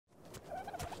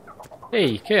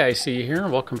Hey, KIC here,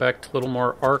 welcome back to a little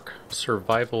more ARK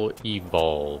Survival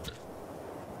Evolved.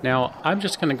 Now, I'm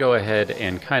just going to go ahead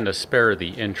and kind of spare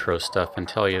the intro stuff and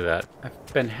tell you that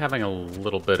I've been having a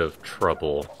little bit of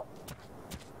trouble.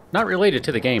 Not related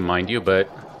to the game, mind you, but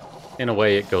in a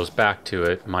way it goes back to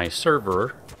it. My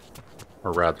server,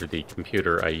 or rather the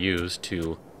computer I use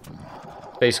to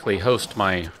basically host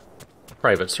my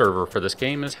private server for this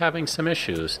game, is having some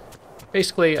issues.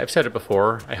 Basically, I've said it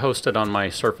before, I host it on my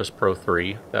Surface Pro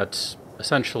 3. That's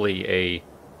essentially a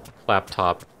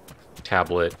laptop,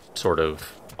 tablet, sort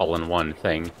of all-in-one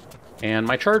thing. And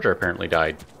my charger apparently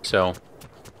died. So,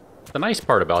 the nice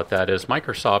part about that is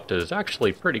Microsoft is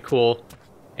actually pretty cool,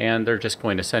 and they're just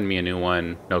going to send me a new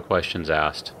one, no questions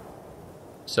asked.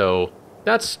 So,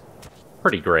 that's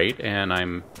pretty great, and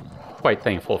I'm quite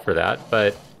thankful for that,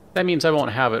 but that means I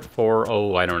won't have it for,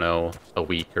 I don't know, a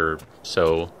week or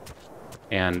so.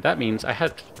 And that means I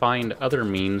had to find other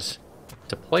means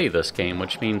to play this game,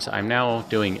 which means I'm now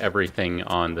doing everything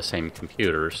on the same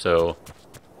computer. So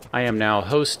I am now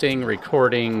hosting,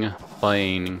 recording,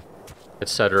 playing,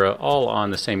 etc. all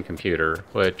on the same computer,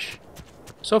 which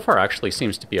so far actually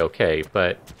seems to be okay,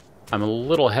 but I'm a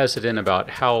little hesitant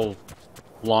about how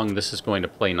long this is going to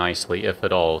play nicely, if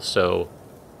at all. So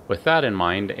with that in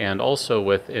mind, and also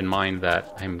with in mind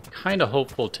that I'm kind of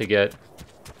hopeful to get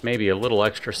maybe a little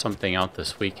extra something out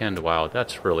this weekend. Wow,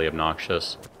 that's really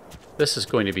obnoxious. This is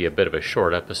going to be a bit of a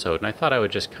short episode, and I thought I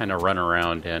would just kind of run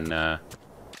around and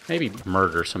maybe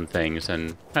murder some things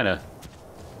and kind of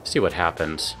see what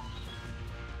happens.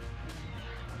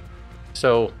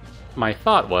 So, my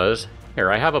thought was, here,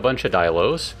 I have a bunch of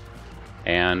dilos,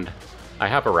 and I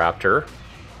have a raptor,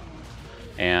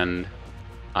 and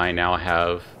I now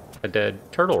have a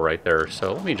dead turtle right there,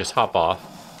 so let me just hop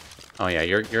off. Oh yeah,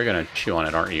 you're gonna chew on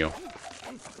it, aren't you?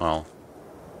 Well,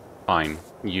 fine.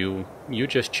 You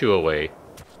just chew away.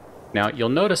 Now, you'll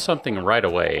notice something right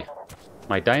away.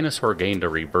 My dinosaur gained a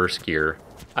reverse gear.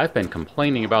 I've been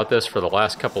complaining about this for the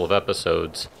last couple of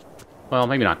episodes. Well,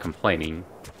 maybe not complaining,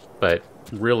 but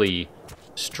really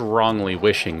strongly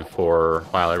wishing for...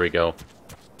 Wow, there we go.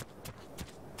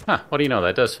 Huh, what do you know?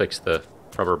 That does fix the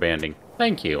rubber banding.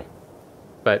 Thank you.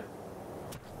 But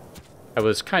I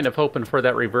was kind of hoping for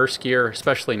that reverse gear,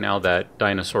 especially now that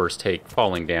dinosaurs take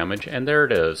falling damage, and there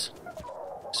it is.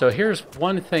 So here's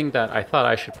one thing that I thought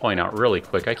I should point out really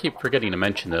quick. I keep forgetting to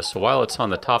mention this, so while it's on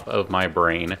the top of my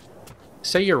brain,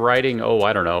 say you're riding,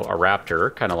 I don't know, a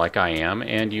raptor, kind of like I am,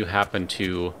 and you happen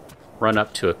to run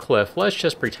up to a cliff. Let's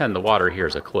just pretend the water here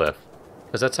is a cliff,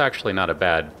 because that's actually not a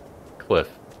bad cliff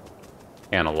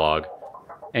analog.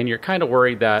 And you're kind of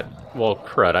worried that, well,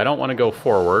 crud, I don't want to go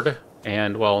forward.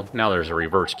 And, well, now there's a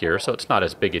reverse gear, so it's not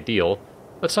as big a deal.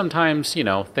 But sometimes, you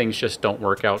know, things just don't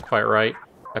work out quite right.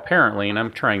 Apparently, and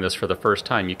I'm trying this for the first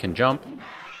time, you can jump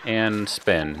and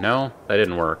spin. No, that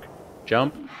didn't work.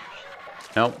 Jump.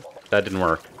 Nope, that didn't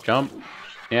work. Jump.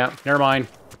 Yeah, never mind.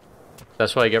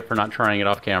 That's what I get for not trying it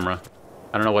off camera.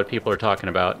 I don't know what people are talking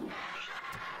about.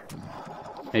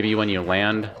 Maybe when you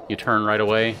land, you turn right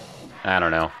away? I don't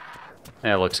know.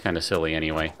 That looks kind of silly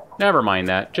anyway. Never mind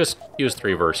that, just use the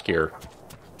reverse gear.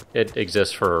 It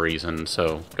exists for a reason,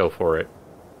 so go for it.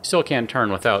 You still can't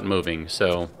turn without moving,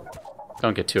 so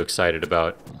don't get too excited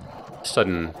about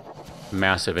sudden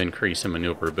massive increase in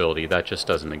maneuverability. That just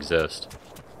doesn't exist.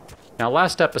 Now,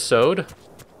 last episode,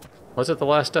 was it the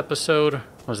last episode?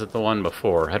 Was it the one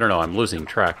before? I don't know, I'm losing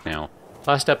track now.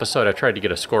 Last episode I tried to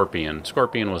get a scorpion.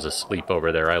 Scorpion was asleep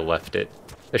over there, I left it.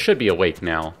 It should be awake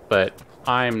now, but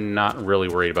I'm not really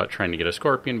worried about trying to get a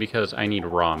scorpion because I need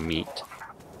raw meat.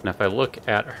 And if I look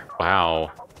at her,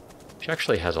 wow, she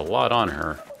actually has a lot on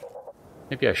her.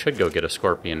 Maybe I should go get a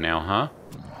scorpion now, huh?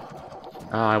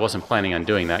 I wasn't planning on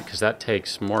doing that because that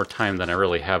takes more time than I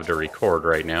really have to record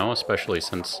right now, especially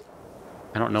since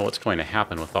I don't know what's going to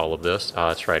happen with all of this.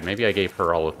 That's right, maybe I gave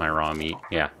her all of my raw meat.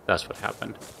 Yeah, that's what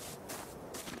happened.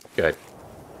 Good.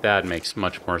 That makes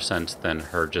much more sense than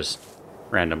her just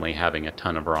randomly having a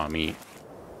ton of raw meat.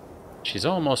 She's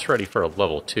almost ready for a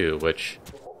level 2, which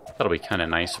that'll be kind of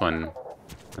nice when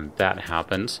that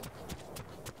happens.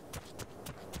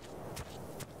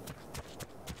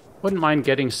 Wouldn't mind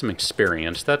getting some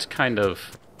experience. That's kind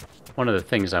of one of the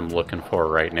things I'm looking for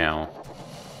right now.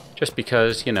 Just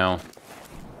because, you know,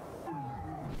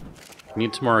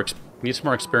 need some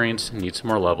more experience, need some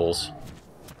more levels.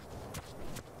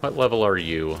 What level are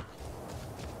you?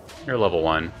 You're level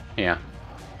 1. Yeah.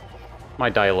 My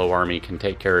Dilo army can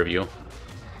take care of you.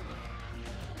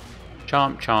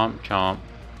 Chomp, chomp, chomp.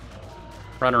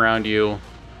 Run around you.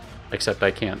 Except I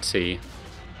can't see.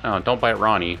 Oh, don't bite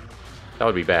Ronnie. That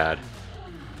would be bad.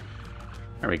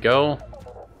 There we go.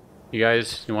 You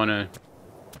guys, you wanna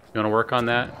work on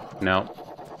that? No.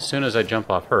 As soon as I jump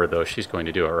off her, though, she's going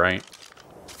to do it, right?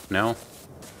 No?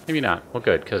 Maybe not. Well,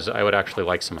 good, because I would actually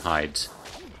like some hides.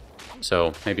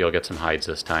 So, maybe I'll get some hides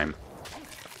this time.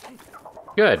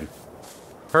 Good.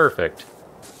 Perfect.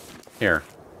 Here.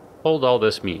 Hold all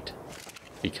this meat.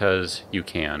 Because you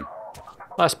can.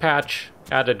 Last patch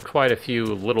added quite a few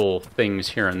little things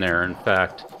here and there. In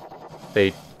fact,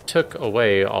 they took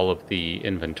away all of the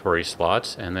inventory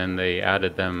slots, and then they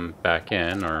added them back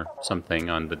in, or something,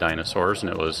 on the dinosaurs,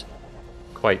 and it was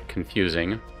quite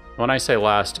confusing. When I say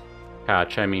last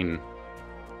patch, I mean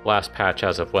last patch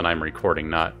as of when I'm recording,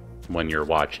 not when you're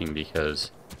watching,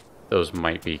 because those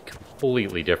might be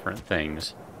completely different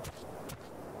things.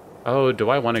 Oh, do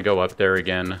I want to go up there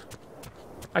again?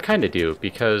 I kind of do,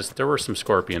 because there were some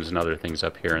scorpions and other things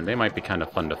up here, and they might be kind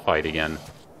of fun to fight again.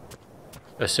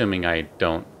 Assuming I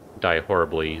don't die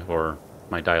horribly, or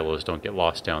my dilos don't get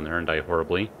lost down there and die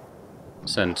horribly.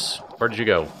 Since, where did you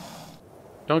go?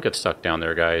 Don't get stuck down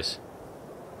there, guys.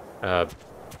 Yeah,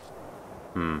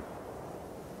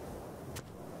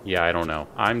 I don't know.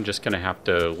 I'm just gonna have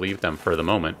to leave them for the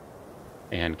moment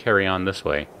and carry on this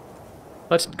way.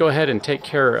 Let's go ahead and take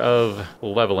care of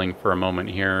leveling for a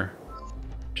moment here.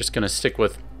 Just gonna stick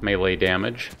with melee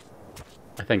damage.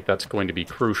 I think that's going to be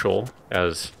crucial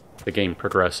as the game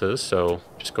progresses, so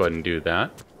just go ahead and do that.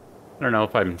 I don't know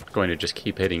if I'm going to just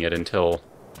keep hitting it until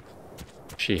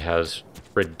she has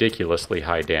ridiculously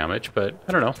high damage, but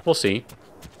I don't know. We'll see.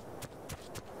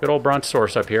 Good old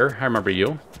Brontosaurus up here. I remember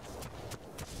you.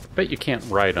 Bet you can't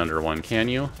ride under one, can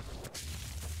you?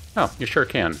 Oh, you sure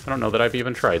can. I don't know that I've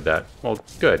even tried that. Well,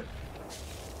 good.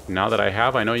 Now that I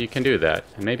have, I know you can do that.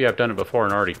 And maybe I've done it before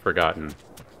and already forgotten.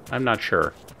 I'm not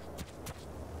sure.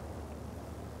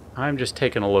 I'm just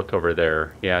taking a look over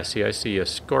there. Yeah, see, I see a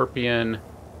scorpion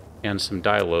and some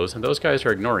dilos, and those guys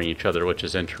are ignoring each other, which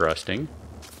is interesting.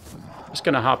 Just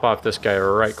gonna hop off this guy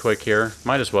right quick here.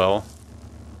 Might as well.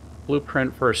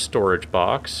 Blueprint for a storage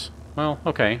box. Well,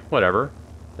 okay, whatever.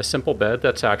 A simple bed,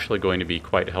 that's actually going to be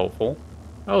quite helpful.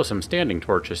 Oh, some standing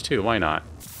torches too, why not?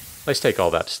 Let's take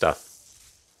all that stuff.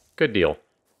 Good deal.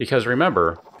 Because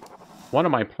remember, one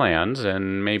of my plans,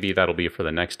 and maybe that'll be for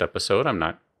the next episode, I'm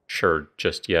not sure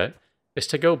just yet, is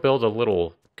to go build a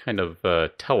little kind of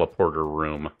teleporter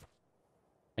room.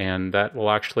 And that will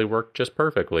actually work just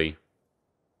perfectly.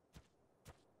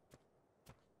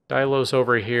 Dilo's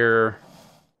over here.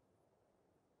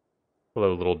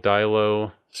 Hello, little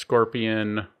Dilo.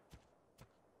 Scorpion.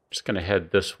 Just gonna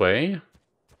head this way.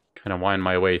 Kind of wind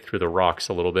my way through the rocks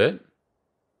a little bit.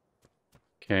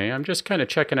 Okay, I'm just kind of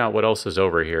checking out what else is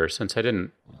over here, since I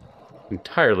didn't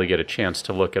entirely get a chance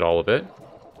to look at all of it.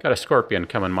 Got a scorpion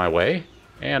coming my way,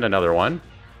 and another one.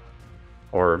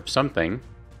 Or something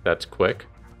that's quick.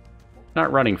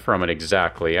 Not running from it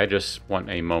exactly, I just want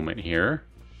a moment here.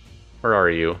 Where are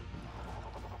you?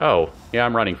 Oh, yeah,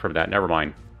 I'm running from that, never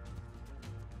mind.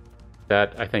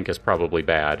 That, I think, is probably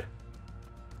bad.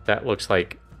 That looks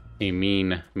like a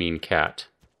mean, mean cat.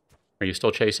 Are you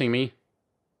still chasing me?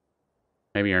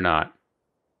 Maybe you're not.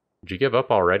 Did you give up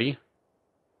already?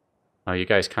 Oh, you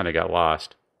guys kind of got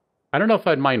lost. I don't know if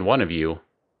I'd mind one of you.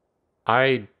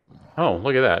 Oh,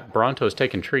 look at that. Bronto's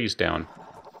taking trees down.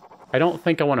 I don't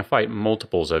think I want to fight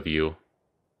multiples of you.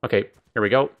 Okay, here we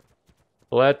go.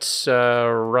 Let's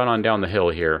run on down the hill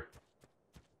here.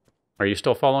 Are you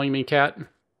still following me, cat?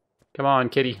 Come on,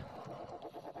 kitty.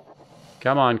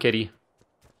 Come on, kitty.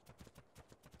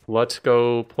 Let's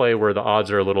go play where the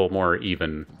odds are a little more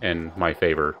even in my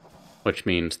favor, which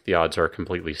means the odds are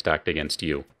completely stacked against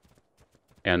you,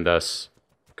 and thus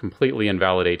completely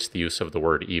invalidates the use of the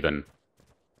word even.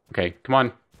 Okay, come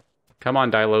on. Come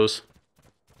on, Dilos.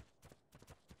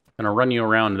 I'm gonna run you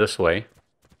around this way.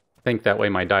 I think that way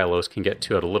my Dilos can get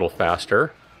to it a little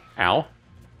faster. Ow.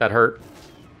 That hurt.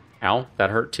 Ow, that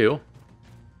hurt too.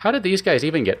 How did these guys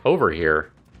even get over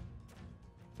here?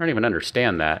 I don't even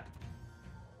understand that.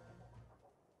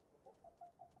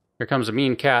 Here comes a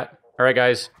mean cat. Alright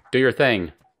guys, do your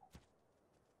thing.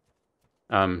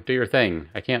 Do your thing.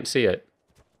 I can't see it.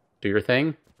 Do your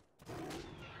thing.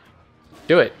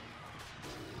 Do it.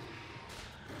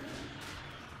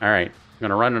 Alright, I'm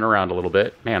gonna run it around a little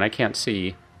bit. Man, I can't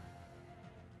see.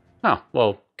 Oh,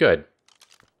 well, good.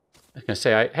 I was gonna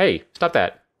say, hey, stop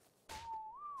that.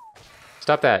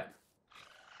 Stop that.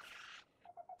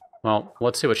 Well,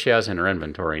 let's see what she has in her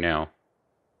inventory now.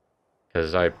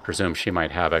 Because I presume she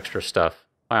might have extra stuff.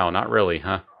 Wow, not really,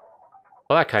 huh?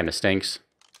 Well, that kind of stinks.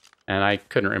 And I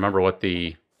couldn't remember what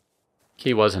the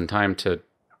key was in time to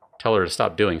tell her to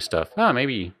stop doing stuff. Ah,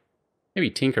 maybe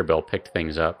Tinkerbell picked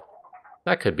things up.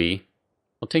 That could be.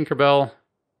 Well, Tinkerbell,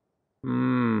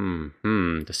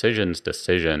 Decisions.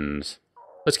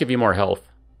 Let's give you more health.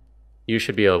 You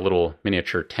should be a little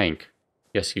miniature tank.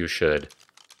 Yes, you should.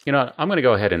 You know what? I'm going to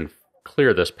go ahead and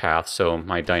clear this path so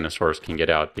my dinosaurs can get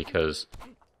out, because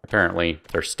apparently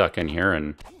they're stuck in here,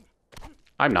 and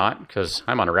I'm not, because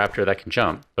I'm on a raptor that can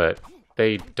jump, but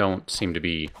they don't seem to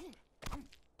be,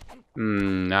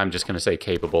 I'm just going to say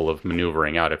capable of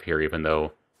maneuvering out of here, even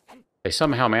though they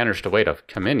somehow managed a way to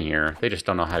come in here. They just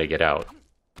don't know how to get out.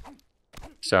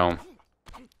 So,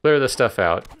 clear this stuff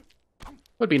out.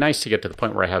 Would be nice to get to the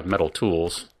point where I have metal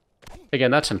tools.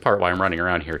 Again, that's in part why I'm running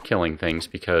around here killing things,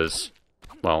 because,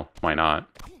 well, why not?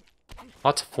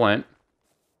 Lots of flint.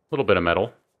 A little bit of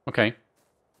metal. Okay.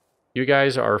 You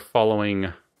guys are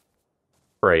following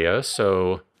Freya,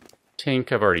 so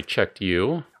Tink, I've already checked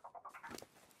you.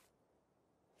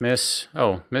 Miss,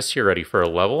 you're ready for a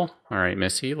level. Alright,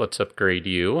 Missy, let's upgrade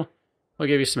you. We'll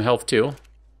give you some health, too.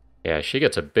 Yeah, she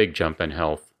gets a big jump in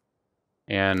health.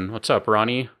 And what's up,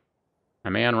 Ronnie? My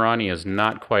man Ronnie is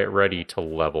not quite ready to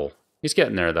level. He's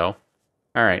getting there, though.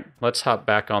 Alright, let's hop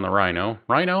back on the rhino.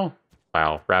 Rhino?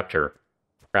 Wow, raptor.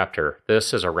 Raptor.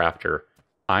 This is a raptor.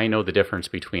 I know the difference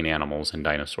between animals and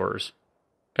dinosaurs.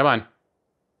 Come on.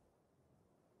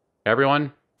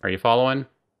 Everyone, are you following?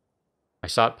 I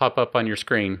saw it pop up on your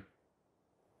screen.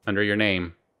 Under your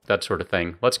name. That sort of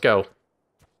thing. Let's go.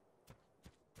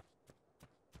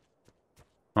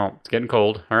 Oh, it's getting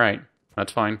cold. Alright,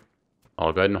 that's fine.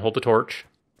 I'll go ahead and hold the torch.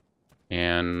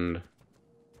 And...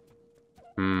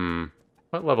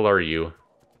 what level are you?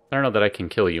 I don't know that I can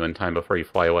kill you in time before you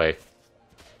fly away.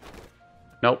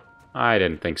 Nope, I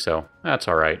didn't think so. That's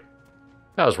alright.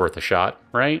 That was worth a shot,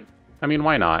 right? I mean,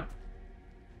 why not?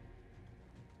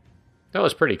 That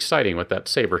was pretty exciting with that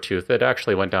saber tooth. It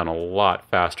actually went down a lot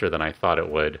faster than I thought it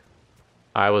would.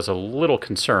 I was a little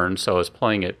concerned, so I was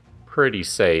playing it pretty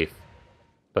safe.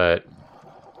 But,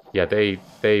 yeah,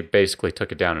 they basically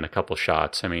took it down in a couple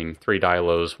shots. I mean, 3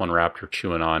 dilos, 1 raptor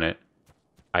chewing on it.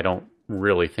 I don't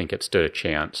really think it stood a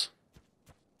chance.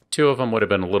 2 of them would have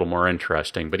been a little more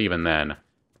interesting, but even then,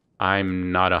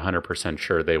 I'm not 100%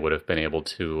 sure they would have been able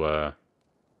to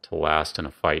last in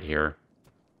a fight here.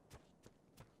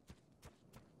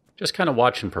 Just kind of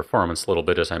watching performance a little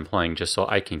bit as I'm playing, just so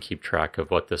I can keep track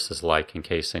of what this is like in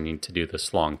case I need to do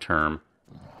this long term.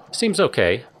 Seems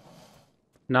okay.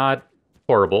 Not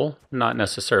horrible, not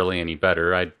necessarily any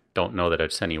better. I don't know that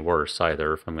it's any worse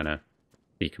either, if I'm going to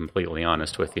be completely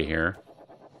honest with you here.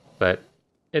 But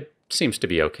it seems to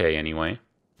be okay anyway.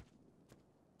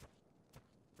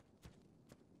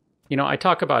 You know, I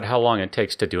talk about how long it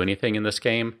takes to do anything in this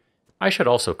game. I should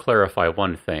also clarify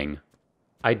one thing.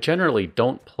 I generally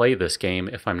don't play this game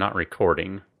if I'm not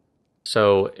recording.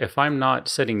 So if I'm not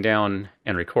sitting down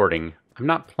and recording, I'm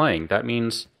not playing. That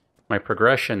means my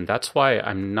progression, that's why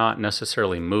I'm not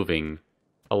necessarily moving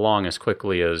along as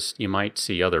quickly as you might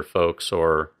see other folks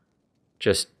or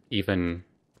just even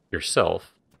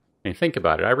yourself. I mean, think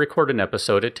about it. I record an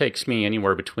episode. It takes me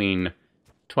anywhere between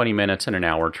 20 minutes and an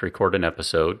hour to record an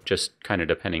episode, just kind of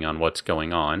depending on what's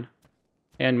going on.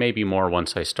 And maybe more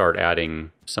once I start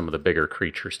adding some of the bigger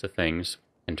creatures to things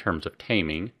in terms of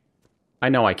taming. I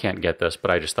know I can't get this, but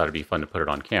I just thought it'd be fun to put it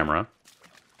on camera.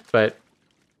 But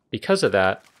because of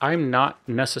that, I'm not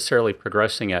necessarily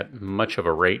progressing at much of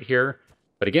a rate here.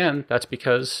 But again, that's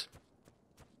because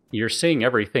you're seeing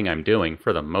everything I'm doing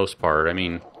for the most part. I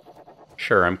mean,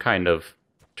 sure, I'm kind of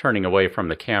turning away from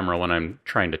the camera when I'm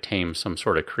trying to tame some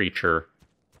sort of creature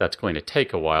that's going to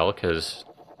take a while, because,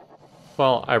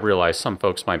 well, I realize some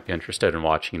folks might be interested in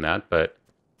watching that, but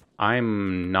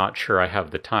I'm not sure I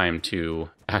have the time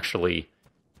to actually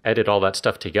edit all that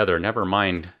stuff together, never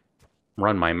mind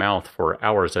run my mouth for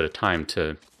hours at a time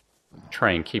to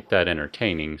try and keep that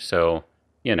entertaining. So,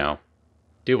 you know,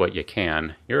 do what you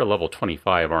can. You're a level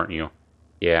 25, aren't you?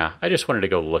 Yeah, I just wanted to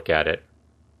go look at it.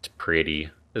 It's pretty.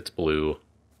 It's blue.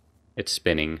 It's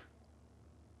spinning.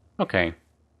 Okay,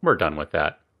 we're done with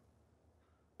that.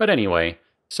 But anyway,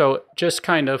 so just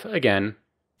kind of, again,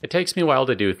 it takes me a while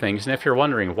to do things, and if you're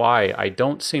wondering why I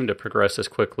don't seem to progress as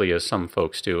quickly as some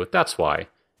folks do, that's why.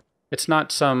 It's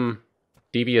not some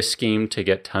devious scheme to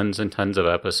get tons and tons of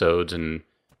episodes and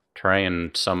try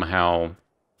and somehow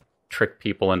trick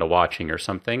people into watching or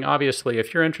something. Obviously,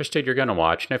 if you're interested, you're going to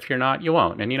watch, and if you're not, you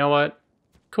won't. And you know what?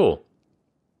 Cool.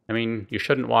 I mean, you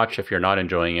shouldn't watch if you're not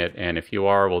enjoying it, and if you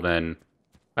are, well then,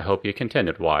 I hope you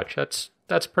continue to watch.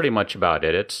 That's pretty much about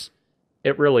it.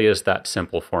 It really is that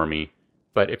simple for me.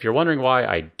 But if you're wondering why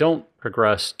I don't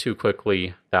progress too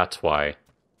quickly, that's why.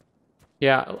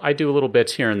 Yeah, I do little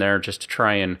bits here and there just to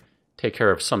try and take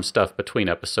care of some stuff between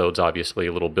episodes, obviously,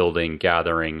 a little building,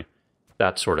 gathering,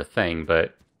 that sort of thing.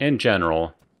 But in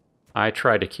general, I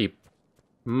try to keep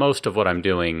most of what I'm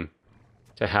doing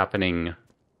to happening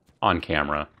on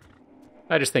camera.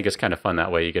 I just think it's kind of fun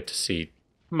that way. You get to see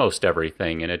most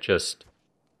everything, and it just,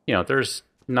 you know, there's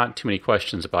not too many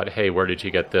questions about, hey, where did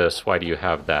you get this? Why do you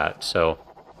have that? So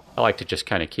I like to just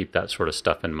kind of keep that sort of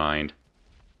stuff in mind.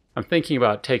 I'm thinking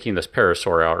about taking this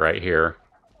parasaur out right here.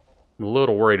 I'm a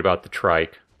little worried about the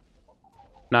trike.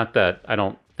 Not that I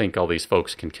don't think all these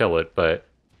folks can kill it, but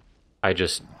I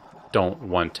just don't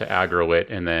want to aggro it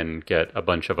and then get a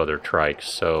bunch of other trikes.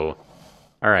 So,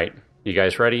 alright, you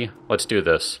guys ready? Let's do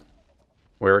this.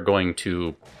 We're going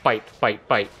to bite, bite,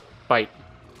 bite, bite,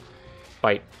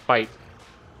 bite, bite.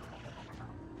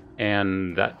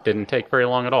 And that didn't take very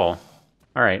long at all.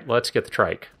 Alright, let's get the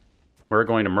trike. We're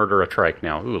going to murder a trike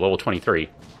now. Ooh, level 23.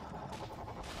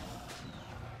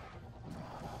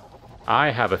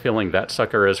 I have a feeling that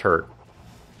sucker is hurt.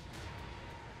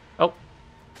 Oh,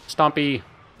 Stompy.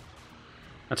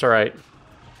 That's alright.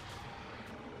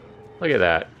 Look at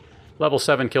that. Level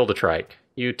 7 killed a trike.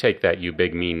 You take that, you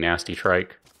big, mean, nasty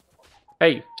trike.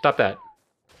 Hey, stop that.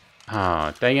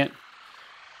 Ah, dang it.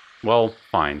 Well,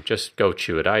 fine. Just go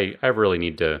chew it. I really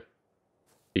need to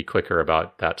be quicker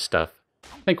about that stuff.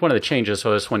 I think one of the changes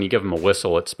was when you give them a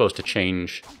whistle, it's supposed to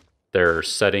change their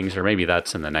settings, or maybe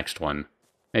that's in the next one.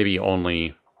 Maybe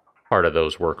only part of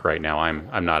those work right now.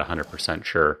 I'm not 100%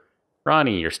 sure.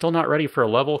 Ronnie, you're still not ready for a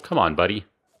level? Come on, buddy.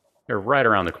 You're right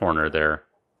around the corner there.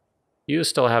 You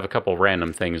still have a couple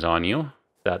random things on you.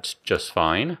 That's just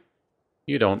fine.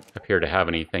 You don't appear to have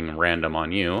anything random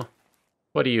on you.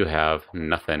 What do you have?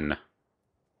 Nothing.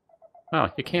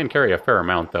 Oh, you can carry a fair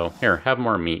amount, though. Here, have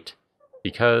more meat.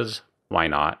 Because, why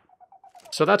not?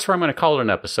 So that's where I'm going to call it an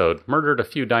episode. Murdered a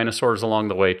few dinosaurs along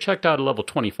the way. Checked out a level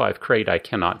 25 crate I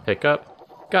cannot pick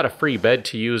up. Got a free bed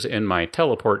to use in my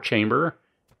teleport chamber.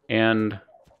 And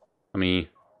let me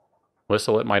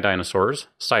whistle at my dinosaurs.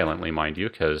 Silently, mind you,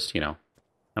 because, you know,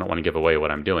 I don't want to give away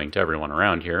what I'm doing to everyone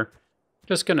around here.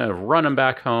 Just going to run them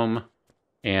back home.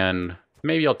 And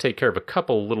maybe I'll take care of a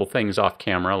couple little things off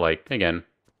camera. Like, again,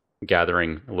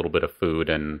 gathering a little bit of food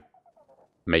and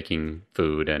making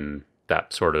food and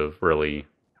that sort of really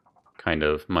kind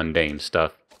of mundane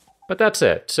stuff. But that's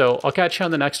it. So I'll catch you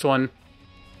on the next one.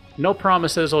 No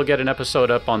promises I'll get an episode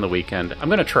up on the weekend. I'm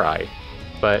going to try,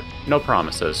 but no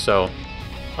promises. So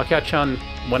I'll catch you on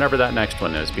whenever that next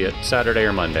one is, be it Saturday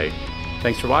or Monday.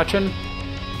 Thanks for watching.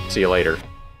 See you later.